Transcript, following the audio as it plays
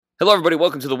Hello, everybody.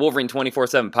 Welcome to the Wolverine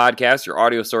 24/7 podcast, your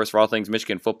audio source for all things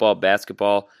Michigan football,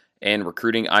 basketball, and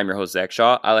recruiting. I'm your host, Zach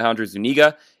Shaw. Alejandro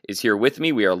Zuniga is here with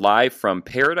me. We are live from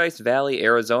Paradise Valley,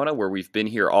 Arizona, where we've been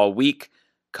here all week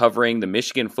covering the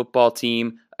Michigan football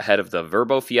team ahead of the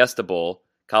Verbo Fiesta Bowl,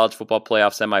 college football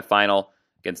playoff semifinal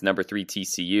against number 3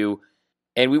 TCU.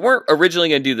 And we weren't originally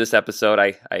going to do this episode.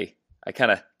 I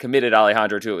kind of committed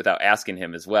Alejandro to it without asking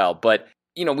him as well. But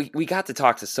you know, we got to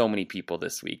talk to so many people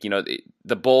this week. You know,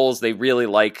 the Bulls, they really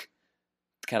like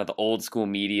kind of the old school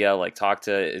media, like talk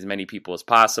to as many people as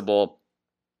possible.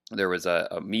 There was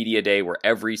a media day where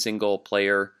every single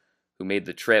player who made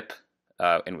the trip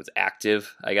and was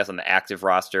active, I guess on the active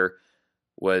roster,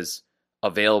 was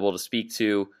available to speak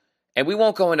to. And we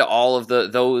won't go into all of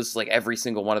those, like every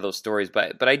single one of those stories,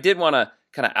 but I did want to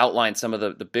kind of outline some of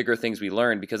the bigger things we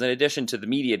learned, because in addition to the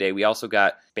media day, we also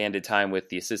got banded time with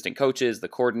the assistant coaches, the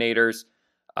coordinators,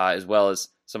 as well as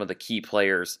some of the key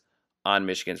players on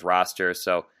Michigan's roster.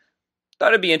 So thought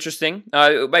it'd be interesting.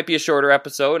 It might be a shorter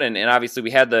episode, and obviously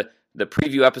we had the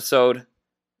preview episode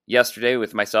yesterday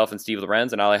with myself and Steve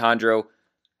Lorenz, and Alejandro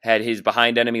had his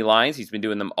behind enemy lines. He's been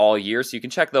doing them all year, so you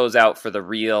can check those out for the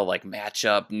real like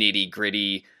matchup, nitty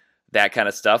gritty, that kind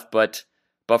of stuff. But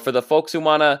for the folks who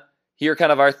want to hear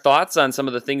kind of our thoughts on some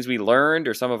of the things we learned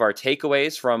or some of our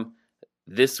takeaways from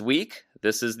this week,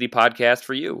 this is the podcast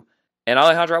for you. And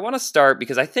Alejandro, I want to start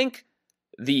because I think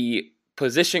the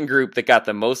position group that got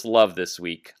the most love this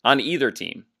week on either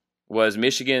team was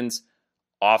Michigan's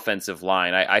offensive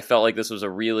line. I felt like this was a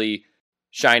really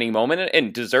shining moment,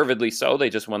 and deservedly so.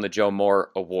 They just won the Joe Moore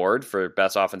Award for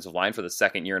Best Offensive Line for the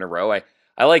second year in a row.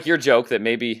 I like your joke that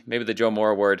maybe the Joe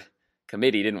Moore Award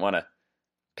committee didn't want to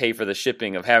pay for the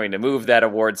shipping of having to move that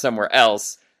award somewhere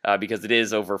else because it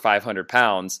is over 500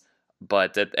 pounds.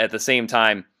 But at the same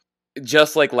time,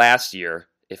 just like last year,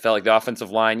 it felt like the offensive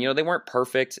line, you know, they weren't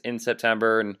perfect in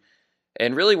September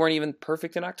and really weren't even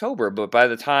perfect in October. But by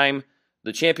the time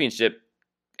the championship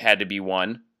had to be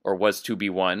won or was to be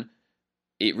won,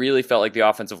 it really felt like the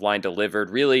offensive line delivered.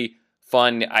 Really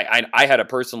fun. I had a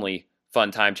personally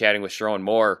fun time chatting with Sharon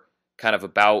Moore kind of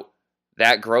about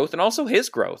that growth and also his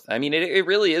growth. I mean, it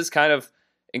really is kind of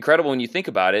incredible when you think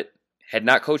about it. Had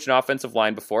not coached an offensive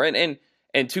line before. And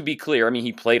to be clear, I mean,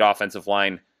 he played offensive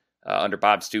line under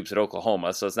Bob Stoops at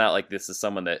Oklahoma. So it's not like this is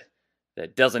someone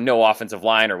that doesn't know offensive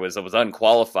line or was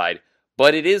unqualified.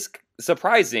 But it is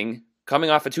surprising coming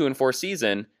off a 2-4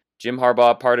 season. Jim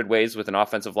Harbaugh parted ways with an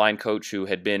offensive line coach who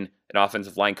had been an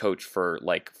offensive line coach for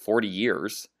like 40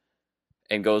 years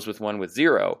and goes with one with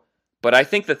 0. But I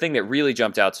think the thing that really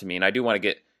jumped out to me, and I do want to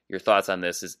get your thoughts on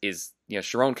this, is you know,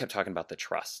 Sharon kept talking about the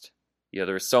trust. You know,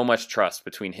 there was so much trust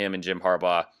between him and Jim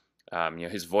Harbaugh. You know,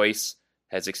 his voice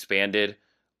has expanded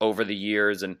over the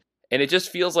years, and it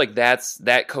just feels like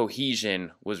that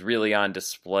cohesion was really on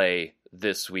display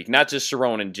this week. Not just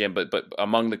Sharon and Jim, but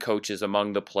among the coaches,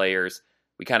 among the players.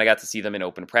 We kind of got to see them in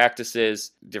open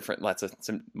practices,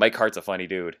 Mike Hart's a funny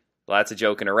dude. Lots of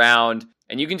joking around.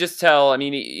 And you can just tell, I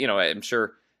mean, you know, I'm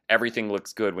sure everything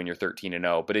looks good when you're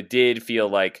 13-0, but it did feel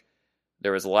like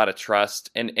there was a lot of trust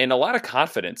and a lot of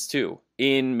confidence too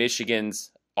in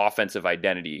Michigan's offensive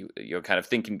identity. You know, kind of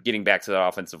getting back to that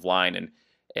offensive line,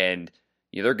 and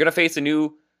you know, they're going to face a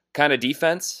new kind of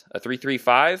defense, a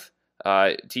 3-3-5.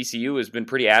 TCU has been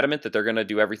pretty adamant that they're going to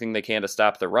do everything they can to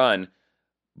stop the run.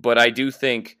 But I do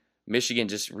think Michigan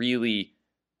just really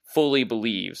fully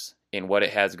believes in what it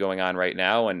has going on right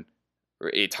now, and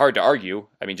it's hard to argue.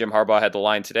 I mean, Jim Harbaugh had the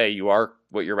line today, you are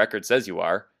what your record says you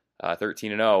are,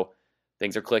 13-0.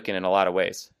 Things are clicking in a lot of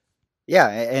ways. Yeah,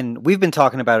 and we've been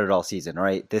talking about it all season,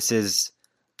 right? This is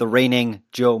the reigning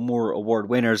Joe Moore Award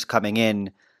winners coming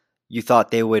in. You thought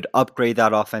they would upgrade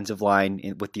that offensive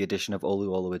line with the addition of Olu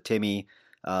Oluwatimi,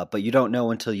 but you don't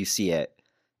know until you see it.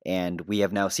 And we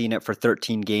have now seen it for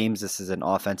 13 games. This is an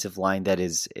offensive line that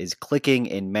is clicking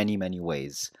in many, many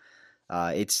ways.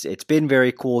 It's been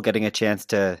very cool getting a chance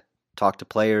to talk to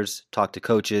players, talk to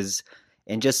coaches,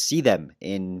 and just see them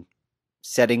in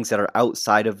settings that are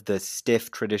outside of the stiff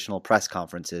traditional press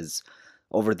conferences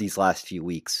over these last few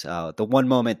weeks. The one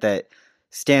moment that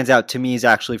stands out to me is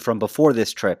actually from before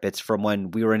this trip. It's from when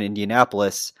we were in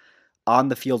Indianapolis on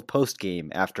the field post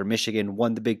game after Michigan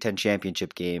won the Big Ten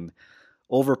championship game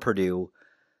over Purdue.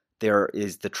 There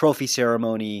is the trophy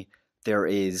ceremony. There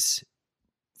is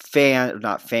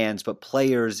not fans, but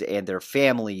players and their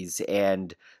families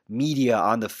and media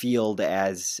on the field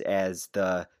as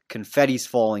the confetti's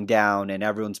falling down and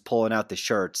everyone's pulling out the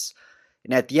shirts.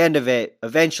 And at the end of it,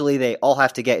 eventually they all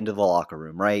have to get into the locker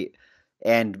room, right?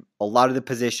 And a lot of the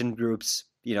position groups,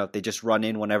 you know, they just run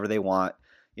in whenever they want.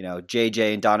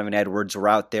 JJ and Donovan Edwards were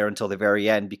out there until the very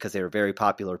end because they were very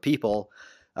popular people.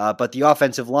 But the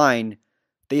offensive line,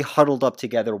 they huddled up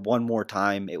together one more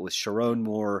time. It was Sharon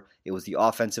Moore. It was the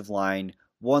offensive line.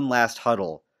 One last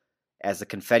huddle as the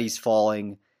confetti's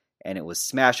falling, and it was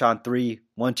smash on 3,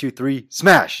 1, 2, 3,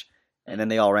 smash, and then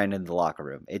they all ran into the locker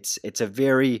room. It's a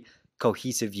very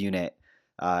cohesive unit,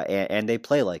 and they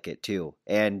play like it too.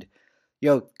 And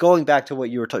going back to what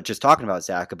you were just talking about,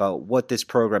 Zach, about what this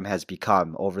program has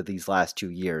become over these last 2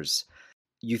 years,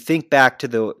 you think back to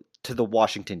the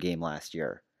Washington game last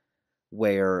year,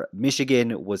 where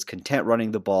Michigan was content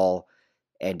running the ball,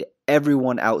 and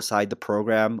everyone outside the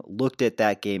program looked at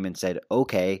that game and said,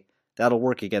 okay, that'll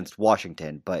work against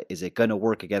Washington, but is it going to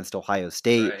work against Ohio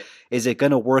State? Right. Is it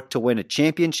going to work to win a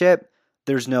championship?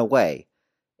 There's no way.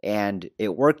 And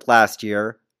it worked last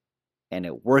year, and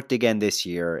it worked again this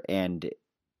year, and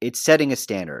it's setting a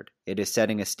standard. It is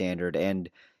setting a standard, and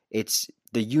it's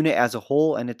the unit as a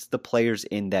whole, and it's the players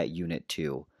in that unit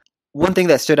too. One thing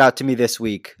that stood out to me this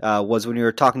week was when we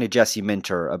were talking to Jesse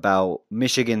Minter about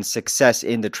Michigan's success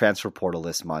in the transfer portal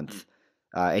this month.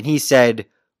 And he said,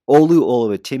 Olu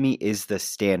Oluwatimi is the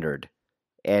standard.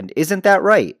 And isn't that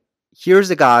right?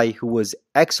 Here's a guy who was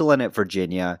excellent at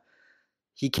Virginia.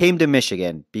 He came to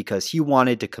Michigan because he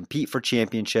wanted to compete for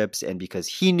championships and because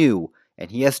he knew, and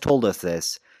he has told us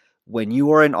this, when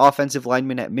you are an offensive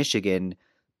lineman at Michigan,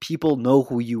 people know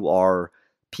who you are,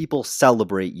 people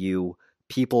celebrate you,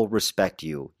 people respect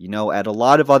you. At a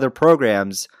lot of other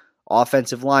programs,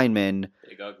 offensive linemen,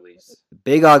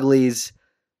 big uglies,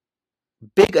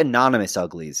 big anonymous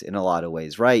uglies in a lot of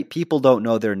ways, right? People don't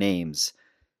know their names.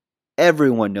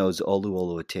 Everyone knows Olu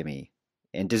Oluwatimi,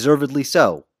 and deservedly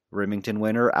so. Remington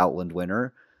winner, Outland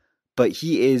winner, but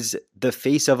he is the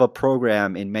face of a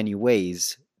program in many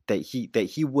ways that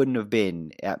he wouldn't have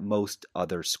been at most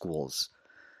other schools.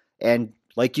 And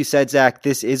like you said, Zach,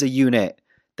 this is a unit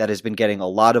that has been getting a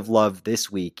lot of love this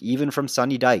week, even from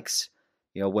Sonny Dykes.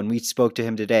 When we spoke to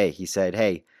him today, he said,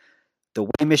 hey, the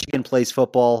way Michigan plays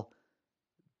football,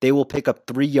 they will pick up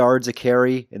 3 yards a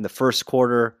carry in the first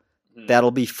quarter.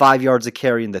 That'll be 5 yards a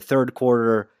carry in the third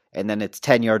quarter, and then it's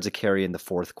 10 yards a carry in the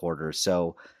fourth quarter.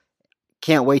 So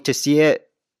can't wait to see it.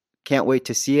 Can't wait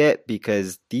to see it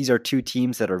because these are two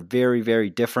teams that are very, very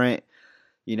different.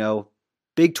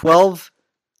 Big 12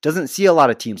 doesn't see a lot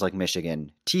of teams like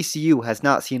Michigan. TCU has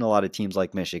not seen a lot of teams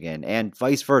like Michigan, and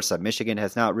vice versa. Michigan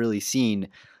has not really seen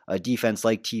a defense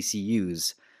like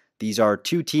TCU's. These are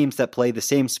two teams that play the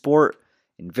same sport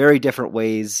in very different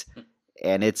ways,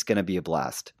 and it's going to be a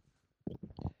blast.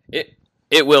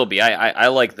 It will be. I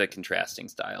like the contrasting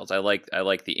styles. I like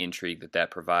the intrigue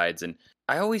that provides, and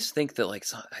I always think that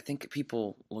I think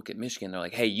people look at Michigan, they're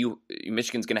like, hey,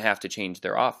 Michigan's going to have to change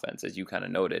their offense, as you kind of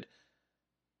noted.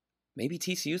 Maybe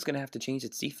TCU's going to have to change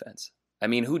its defense. I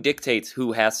mean, who dictates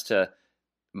who has to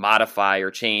modify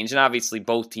or change? And obviously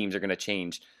both teams are going to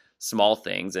change small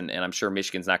things, and I'm sure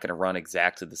Michigan's not going to run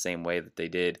exactly the same way that they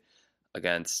did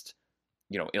against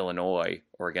Illinois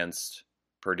or against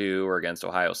Purdue or against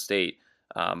Ohio State.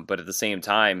 But at the same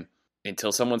time,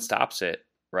 until someone stops it,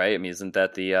 right? I mean, isn't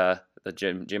that the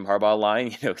Jim Harbaugh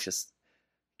line? Just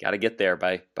got to get there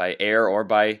by air or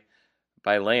by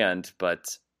land,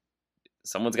 but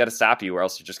someone's got to stop you, or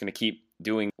else you're just going to keep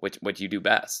doing what you do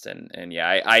best. And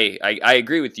yeah, I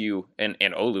agree with you and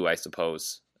Olu, I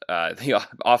suppose. The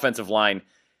offensive line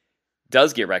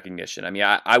does get recognition. I mean,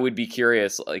 I would be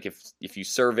curious, if you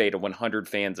surveyed 100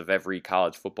 fans of every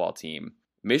college football team,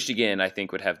 Michigan, I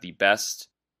think, would have the best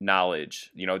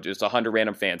knowledge. Just 100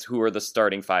 random fans. Who are the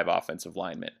starting 5 offensive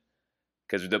linemen?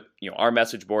 Because our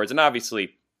message boards, and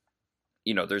obviously,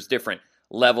 there's different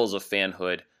levels of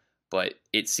fanhood, but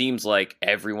it seems like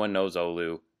everyone knows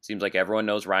Olu. Seems like everyone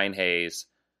knows Ryan Hayes.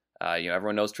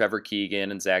 Everyone knows Trevor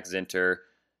Keegan and Zach Zinter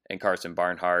and Carson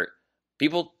Barnhart.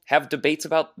 People have debates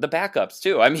about the backups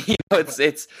too. I mean,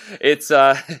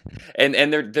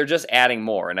 and they're just adding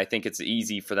more. And I think it's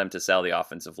easy for them to sell the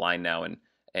offensive line now. And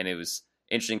it was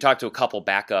interesting to talk to a couple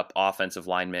backup offensive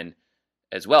linemen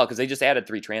as well, because they just added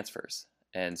 3 transfers.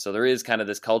 And so there is kind of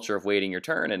this culture of waiting your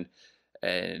turn.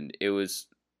 And it was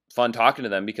fun talking to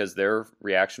them because their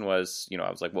reaction was, I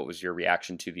was like, what was your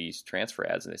reaction to these transfer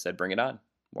ads? And they said, bring it on.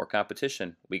 More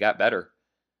competition. We got better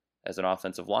as an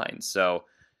offensive line. So,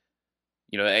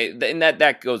 and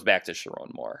that goes back to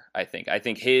Sharon Moore, I think. I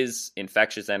think his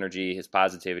infectious energy, his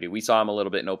positivity, we saw him a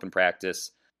little bit in open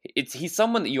practice. He's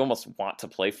someone that you almost want to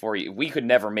play for. We could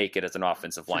never make it as an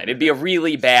offensive line. It'd be a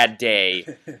really bad day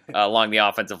along the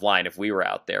offensive line if we were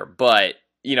out there. But,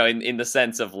 in the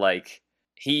sense of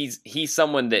he's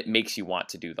someone that makes you want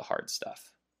to do the hard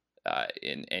stuff.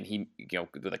 and he,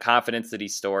 the confidence that he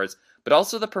stores, but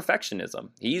also the perfectionism.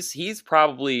 He's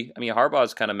probably, I mean,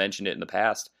 Harbaugh's kind of mentioned it in the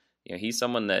past. He's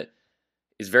someone that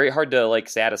is very hard to like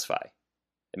satisfy.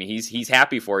 I mean, he's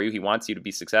happy for you. He wants you to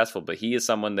be successful, but he is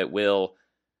someone that will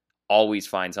always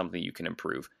find something you can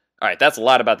improve. All right, that's a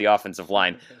lot about the offensive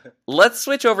line. Let's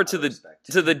switch over to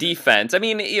the defense. I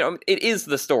mean, it is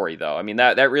the story though. I mean,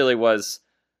 that really was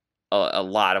a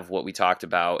lot of what we talked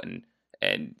about, and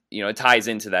it ties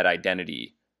into that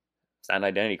identity. It's not an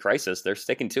identity crisis. They're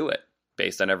sticking to it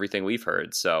based on everything we've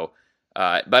heard. So,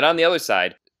 but on the other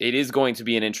side, it is going to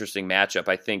be an interesting matchup.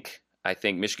 I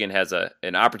think Michigan has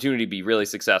an opportunity to be really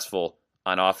successful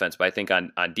on offense, but I think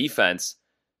on defense,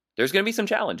 there's going to be some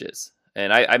challenges.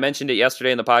 And I mentioned it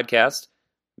yesterday in the podcast.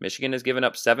 Michigan has given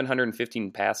up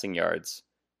 715 passing yards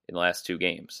in the last 2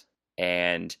 games.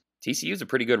 And TCU is a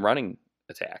pretty good running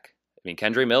attack. I mean,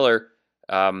 Kendre Miller,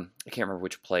 I can't remember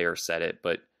which player said it,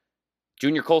 but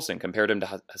Junior Colson compared him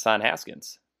to Hassan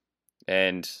Haskins.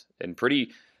 And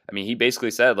he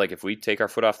basically said, like, if we take our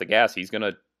foot off the gas, he's going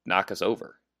to knock us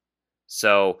over.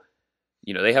 So,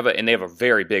 they have a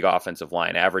very big offensive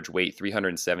line. Average weight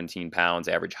 317 pounds,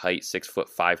 average height 6 foot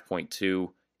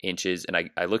 5.2 inches. And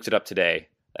I looked it up today,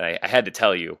 and I had to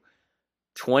tell you,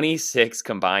 26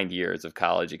 combined years of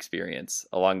college experience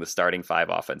along the starting 5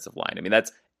 offensive line. I mean,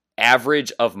 that's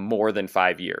average of more than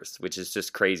 5 years, which is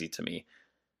just crazy to me.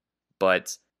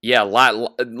 But yeah, a lot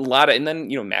of, and then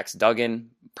Max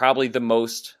Duggan, probably the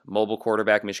most mobile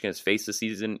quarterback Michigan has faced this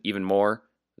season, even more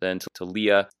than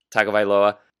Talia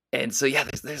Tagovailoa. And so, yeah,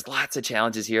 there's lots of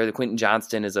challenges here. The Quentin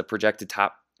Johnston is a projected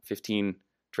top 15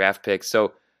 draft pick.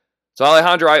 So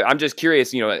Alejandro, I'm just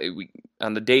curious,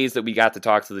 on the days that we got to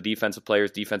talk to the defensive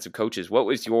players, defensive coaches, what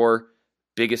was your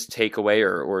biggest takeaway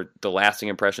or the lasting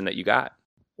impression that you got?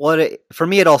 Well, for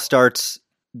me, it all starts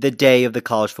the day of the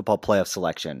college football playoff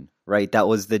selection, right? That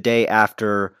was the day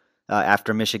after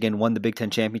Michigan won the Big Ten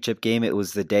championship game. It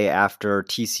was the day after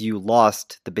TCU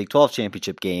lost the Big 12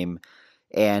 championship game.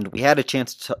 And we had a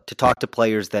chance to talk to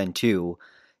players then too.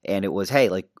 And it was, hey,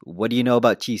 like, what do you know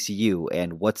about TCU?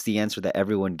 And what's the answer that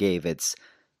everyone gave? It's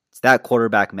that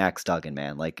quarterback, Max Duggan,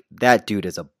 man. Like, that dude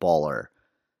is a baller.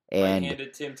 And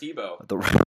right-handed Tim Tebow. The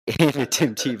right-handed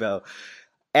Tim Tebow.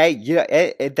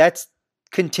 Hey, that's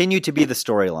continued to be the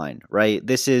storyline, right?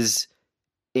 This is,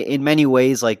 in many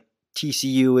ways, like,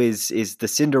 TCU is the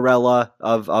Cinderella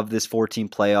of this 14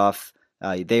 playoff.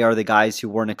 They are the guys who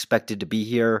weren't expected to be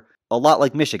here. A lot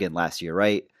like Michigan last year,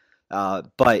 right?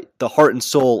 But the heart and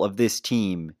soul of this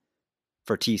team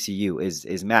for TCU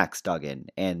is Max Duggan,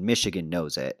 and Michigan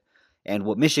knows it. And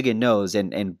what Michigan knows,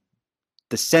 and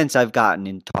the sense I've gotten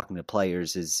in talking to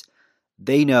players is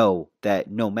they know that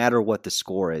no matter what the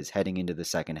score is heading into the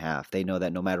second half, they know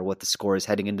that no matter what the score is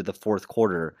heading into the fourth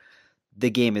quarter, the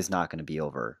game is not going to be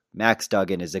over. Max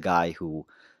Duggan is a guy who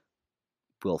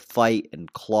will fight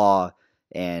and claw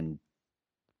and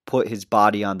put his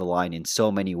body on the line in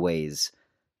so many ways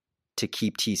to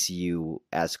keep TCU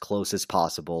as close as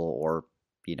possible or,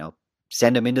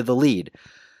 send them into the lead.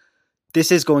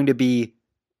 This is going to be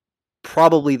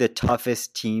probably the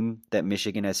toughest team that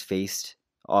Michigan has faced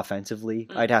offensively,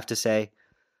 I'd have to say.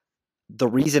 The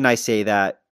reason I say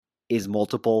that is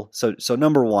multiple. So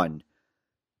number one,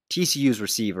 TCU's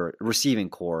receiving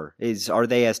core are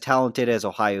they as talented as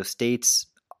Ohio State's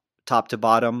top to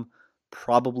bottom?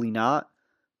 Probably not.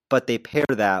 But they pair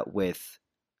that with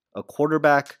a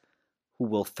quarterback who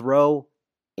will throw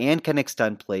and can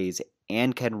extend plays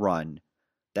and can run.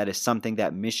 That is something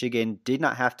that Michigan did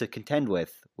not have to contend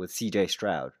with C.J.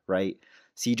 Stroud, right?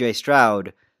 C.J.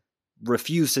 Stroud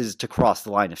refuses to cross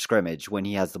the line of scrimmage when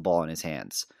he has the ball in his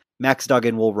hands. Max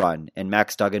Duggan will run, and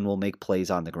Max Duggan will make plays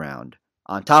on the ground.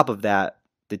 On top of that,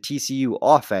 the TCU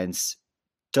offense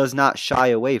does not shy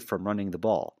away from running the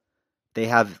ball. They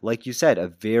have, like you said, a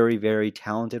very, very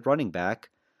talented running back.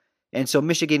 And so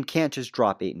Michigan can't just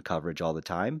drop 8 in coverage all the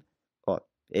time. Well,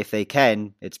 if they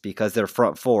can, it's because their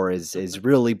front four is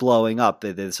really blowing up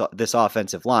this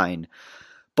offensive line.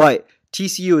 But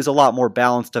TCU is a lot more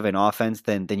balanced of an offense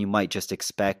than you might just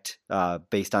expect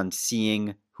based on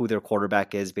seeing who their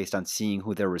quarterback is, based on seeing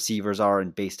who their receivers are,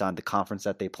 and based on the conference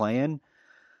that they play in.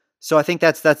 So I think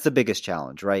that's the biggest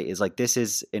challenge, right? Is like this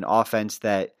is an offense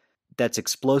that's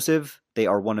explosive. They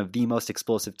are one of the most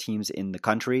explosive teams in the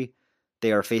country.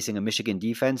 They are facing a Michigan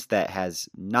defense that has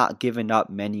not given up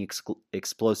many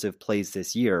explosive plays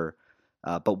this year.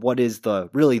 But what is the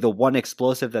one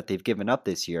explosive that they've given up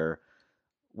this year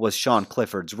was Sean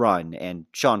Clifford's run, and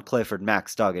Sean Clifford,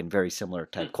 Max Duggan, very similar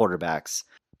type quarterbacks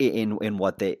in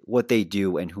what they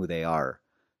do and who they are.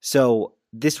 So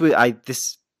I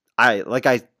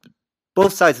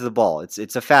both sides of the ball.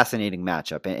 It's a fascinating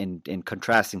matchup, and in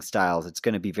contrasting styles, it's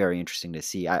going to be very interesting to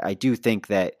see. I do think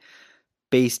that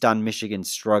based on Michigan's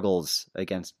struggles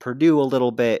against Purdue a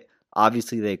little bit,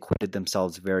 obviously they acquitted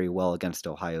themselves very well against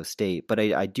Ohio State, but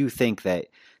I do think that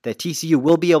TCU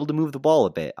will be able to move the ball a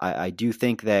bit. I do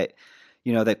think that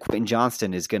that Quentin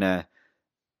Johnston is gonna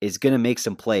make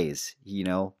some plays.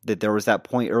 That there was that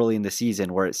point early in the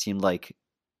season where it seemed like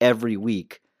every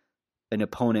week an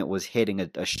opponent was hitting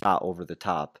a shot over the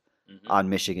top on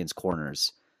Michigan's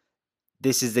corners.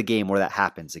 This is the game where that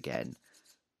happens again.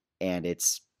 And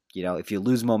it's, if you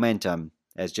lose momentum,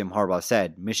 as Jim Harbaugh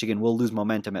said, Michigan will lose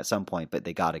momentum at some point, but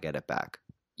they got to get it back.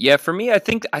 Yeah, for me, I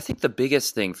think the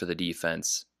biggest thing for the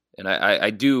defense, and I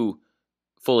do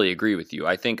fully agree with you.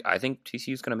 I think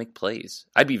TCU is going to make plays.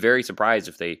 I'd be very surprised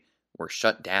if they were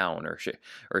shut down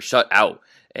or shut out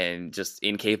and just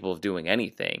incapable of doing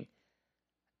anything.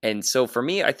 And so for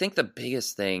me, I think the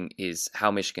biggest thing is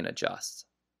how Michigan adjusts.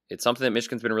 It's something that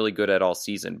Michigan's been really good at all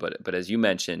season, but as you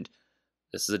mentioned,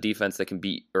 this is a defense that can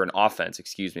beat, or an offense,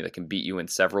 that can beat you in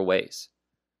several ways.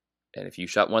 And if you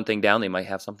shut one thing down, they might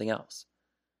have something else.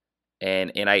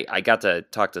 And I got to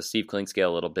talk to Steve Klingscale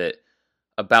a little bit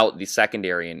about the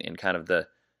secondary and kind of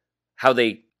how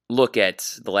they look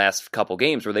at the last couple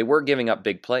games where they were giving up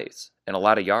big plays and a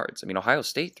lot of yards. I mean, Ohio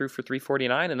State threw for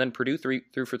 349 and then Purdue threw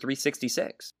for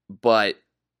 366. But,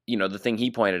 the thing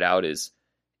he pointed out is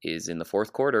in the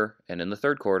fourth quarter and in the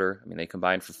third quarter, I mean, they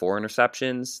combined for 4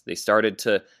 interceptions.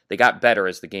 They got better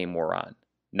as the game wore on.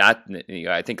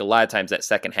 I think a lot of times that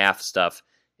second half stuff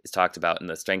is talked about in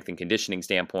the strength and conditioning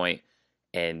standpoint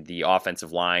and the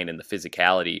offensive line and the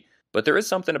physicality. But there is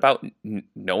something about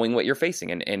knowing what you're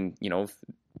facing. And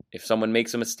if someone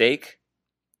makes a mistake,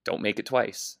 don't make it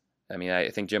twice. I mean, I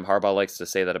think Jim Harbaugh likes to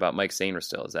say that about Mike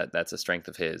Sainristil, is that's a strength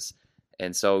of his.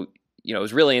 And so, it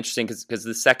was really interesting because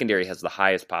the secondary has the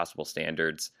highest possible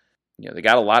standards. They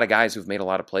got a lot of guys who've made a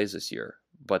lot of plays this year,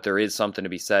 but there is something to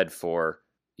be said for,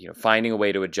 finding a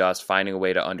way to adjust, finding a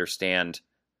way to understand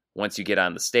once you get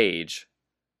on the stage,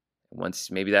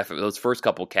 once maybe those first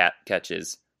couple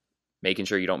catches, making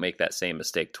sure you don't make that same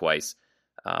mistake twice.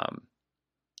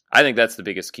 I think that's the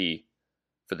biggest key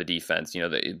for the defense.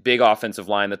 The big offensive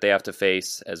line that they have to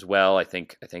face as well. I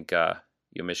think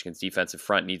Michigan's defensive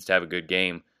front needs to have a good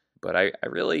game. But I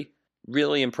really,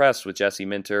 really impressed with Jesse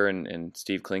Minter and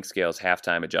Steve Klingscale's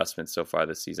halftime adjustments so far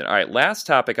this season. All right, last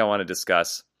topic I want to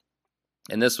discuss,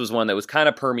 and this was one that was kind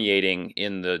of permeating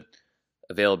in the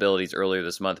availabilities earlier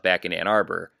this month back in Ann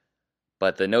Arbor,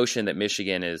 but the notion that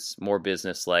Michigan is more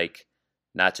business-like,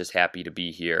 not just happy to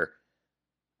be here.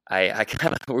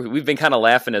 We've been kind of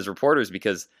laughing as reporters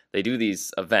because they do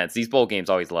these events. These bowl games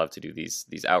always love to do these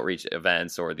outreach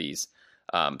events or these.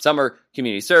 Some are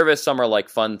community service, some are like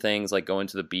fun things like going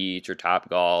to the beach or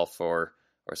Topgolf or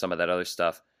some of that other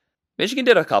stuff. Michigan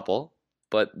did a couple,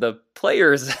 but the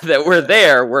players that were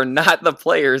there were not the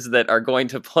players that are going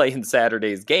to play in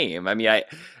Saturday's game. I mean,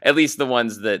 at least the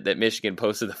ones that Michigan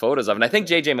posted the photos of. And I think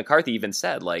J.J. McCarthy even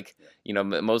said,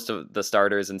 most of the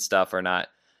starters and stuff are not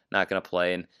going to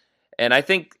play. And I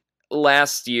think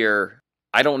last year,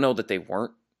 I don't know that they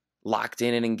weren't locked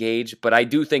in and engaged, but I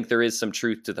do think there is some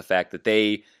truth to the fact that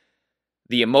the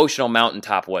emotional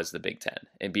mountaintop was the Big Ten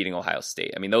and beating Ohio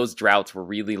State. I mean, those droughts were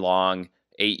really long,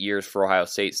 8 years for Ohio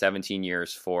State, 17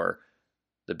 years for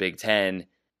the Big Ten.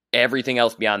 Everything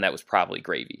else beyond that was probably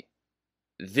gravy.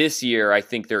 This year, I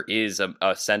think there is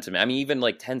a sentiment. I mean, even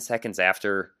 10 seconds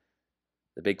after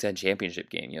the Big Ten championship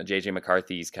game, J.J.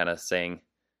 McCarthy's kind of saying,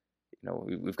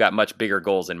 we've got much bigger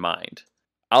goals in mind.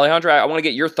 Alejandro, I want to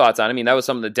get your thoughts on it. I mean, that was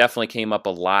something that definitely came up a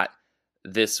lot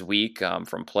this week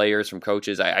from players, from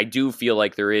coaches. I do feel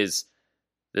like there is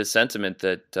this sentiment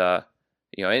that,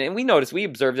 and we noticed, we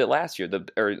observed it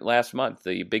last month,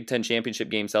 the Big Ten championship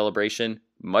game celebration,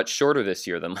 much shorter this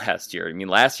year than last year. I mean,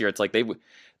 last year, it's like they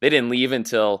didn't leave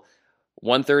until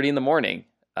 1:30 in the morning.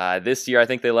 This year, I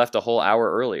think they left a whole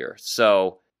hour earlier.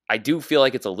 So I do feel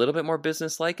like it's a little bit more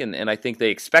businesslike, and I think they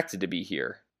expected to be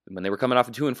here. When they were coming off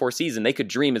a 2-4 season, they could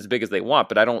dream as big as they want,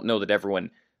 but I don't know that everyone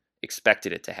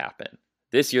expected it to happen.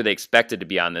 This year, they expected to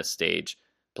be on this stage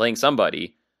playing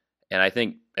somebody, and I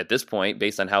think at this point,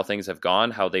 based on how things have gone,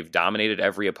 how they've dominated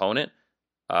every opponent,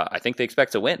 I think they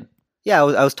expect to win. Yeah,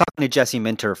 I was talking to Jesse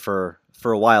Minter for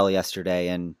a while yesterday,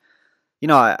 and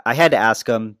I had to ask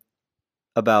him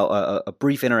about a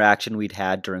brief interaction we'd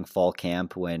had during fall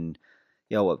camp when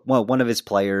one of his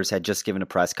players had just given a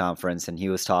press conference and he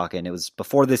was talking. It was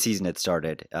before the season had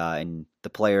started, and the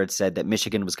player had said that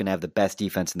Michigan was going to have the best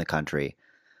defense in the country.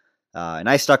 And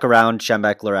I stuck around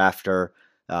Schembechler after.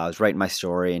 I was writing my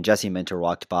story, and Jesse Minter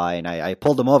walked by, and I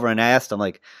pulled him over and I asked him,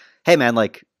 hey man,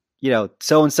 like,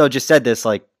 so and so just said this,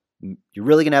 like, you're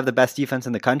really gonna have the best defense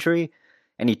in the country?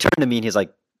 And he turned to me and he's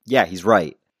like, yeah, he's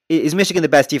right. Is Michigan the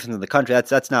best defense in the country?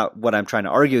 That's not what I'm trying to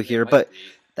argue here, but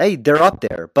they're up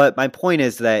there. But my point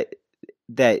is that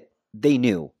they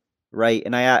knew, right?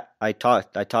 And I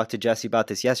talked to Jesse about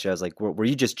this yesterday. I was like, were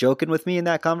you just joking with me in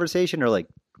that conversation, or like,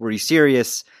 were you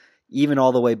serious, even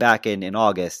all the way back in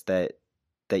August, that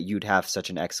you'd have such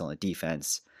an excellent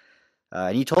defense?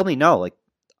 And he told me no. Like,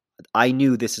 I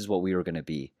knew this is what we were going to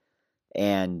be,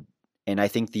 and I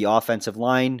think the offensive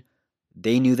line,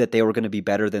 they knew that they were going to be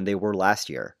better than they were last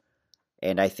year,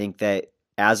 and I think that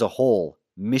as a whole,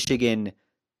 Michigan.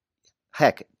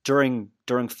 Heck, during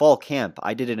fall camp,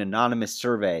 I did an anonymous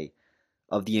survey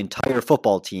of the entire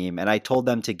football team, and I told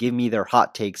them to give me their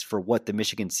hot takes for what the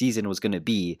Michigan season was going to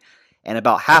be, and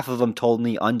about half of them told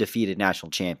me undefeated national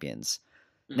champions.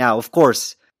 Mm-hmm. Now, of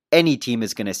course, any team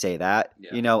is going to say that.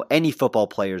 Yeah. Any football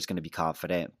player is going to be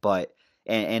confident, but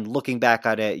and looking back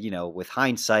at it, with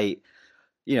hindsight,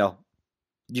 you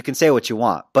can say what you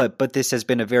want, but this has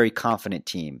been a very confident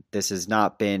team. This has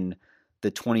not been the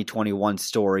 2021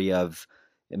 story of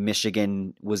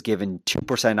Michigan was given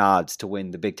 2% odds to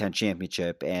win the Big Ten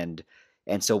championship, and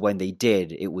so when they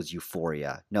did, it was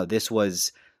euphoria. No, this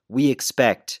was, we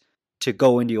expect to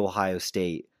go into Ohio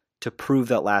State to prove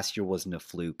that last year wasn't a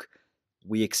fluke.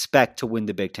 We expect to win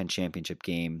the Big Ten championship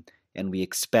game, and we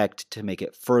expect to make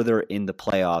it further in the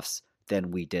playoffs than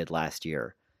we did last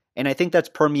year. And I think that's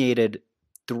permeated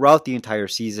throughout the entire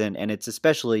season, and it's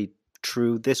especially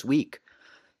true this week.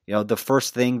 The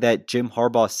first thing that Jim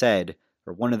Harbaugh said,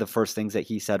 or one of the first things that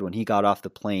he said when he got off the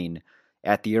plane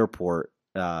at the airport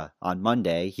on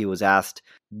Monday, he was asked,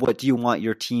 what do you want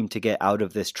your team to get out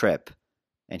of this trip?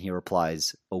 And he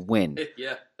replies, a win.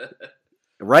 Yeah.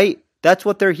 Right? That's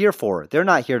what they're here for. They're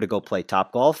not here to go play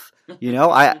Topgolf.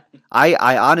 I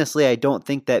honestly, I don't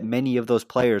think that many of those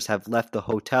players have left the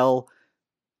hotel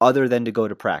other than to go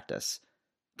to practice.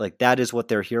 Like, that is what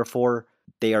they're here for.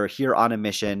 They are here on a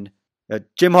mission.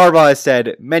 Jim Harbaugh has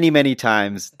said many, many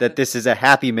times that this is a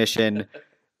happy mission,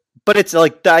 but it's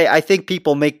like, I think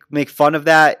people make fun of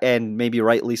that, and maybe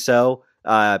rightly so,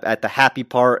 at the happy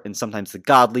part and sometimes the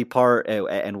godly part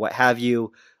and what have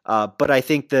you. But I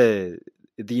think the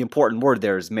important word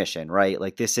there is mission, right?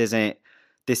 Like, this isn't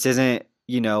the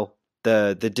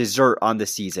dessert on the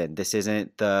season. This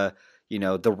isn't the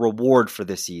reward for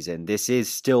the season. This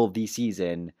is still the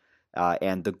season.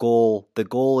 And the goal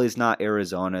is not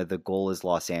Arizona. The goal is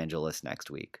Los Angeles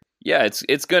next week. Yeah,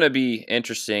 it's going to be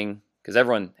interesting because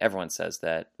everyone says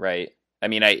that, right? I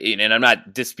mean, and I'm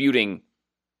not disputing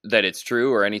that it's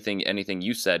true or anything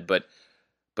you said, but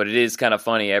it is kind of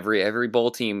funny. Every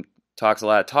bowl team talks a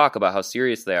lot of talk about how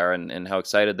serious they are and how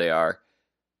excited they are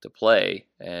to play.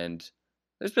 And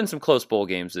there's been some close bowl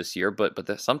games this year,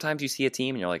 but sometimes you see a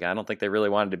team and you're like, I don't think they really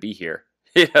wanted to be here.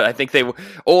 Yeah, I think they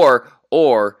or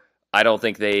I don't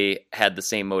think they had the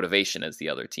same motivation as the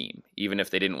other team, even if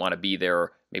they didn't want to be there,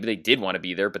 or maybe they did want to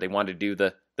be there, but they wanted to do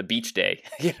the beach day,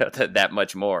 that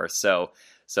much more. So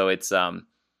it's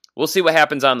we'll see what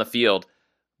happens on the field,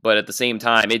 but at the same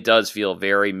time, it does feel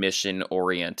very mission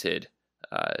oriented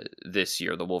this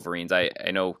year. The Wolverines. I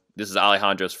know this is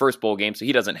Alejandro's first bowl game, so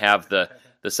he doesn't have the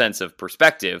sense of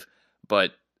perspective,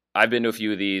 but I've been to a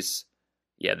few of these.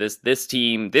 Yeah, this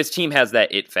team has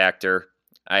that it factor.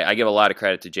 I give a lot of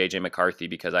credit to J.J. McCarthy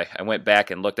because I went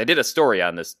back and looked. I did a story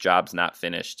on this jobs not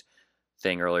finished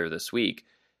thing earlier this week.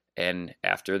 And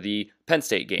after the Penn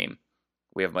State game,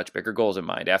 we have much bigger goals in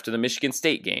mind. After the Michigan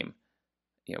State game,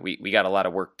 we got a lot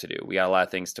of work to do. We got a lot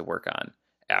of things to work on.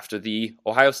 After the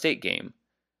Ohio State game,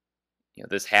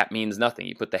 this hat means nothing.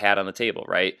 You put the hat on the table,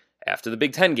 right? After the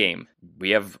Big Ten game, we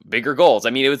have bigger goals.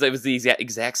 I mean, it was the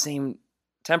exact same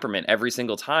temperament every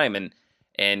single time.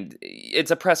 And it's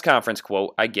a press conference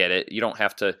quote. I get it. You don't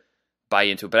have to buy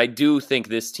into it. But I do think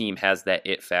this team has that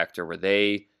it factor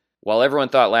where while everyone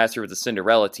thought last year was a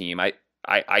Cinderella team,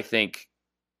 I think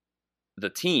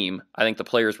the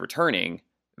players returning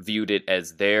viewed it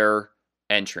as their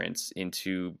entrance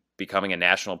into becoming a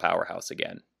national powerhouse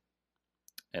again.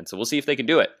 And so we'll see if they can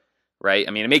do it, right?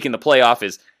 I mean, making the playoff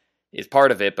is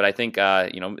part of it, but I think,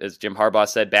 as Jim Harbaugh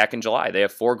said back in July, they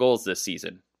have 4 goals this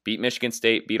season. Beat Michigan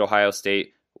State, beat Ohio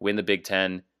State, win the Big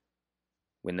Ten,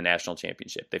 win the national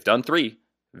championship. They've done 3,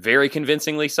 very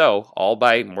convincingly so, all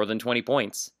by more than 20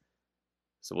 points.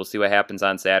 So we'll see what happens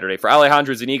on Saturday. For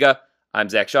Alejandro Zuniga, I'm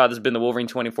Zach Shaw. This has been the Wolverine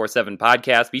 24/7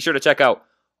 podcast. Be sure to check out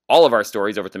all of our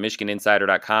stories over at the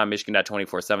MichiganInsider.com,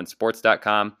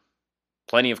 Michigan.247sports.com.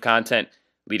 Plenty of content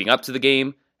leading up to the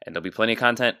game, and there'll be plenty of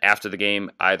content after the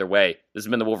game either way. This has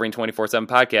been the Wolverine 24/7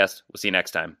 podcast. We'll see you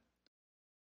next time.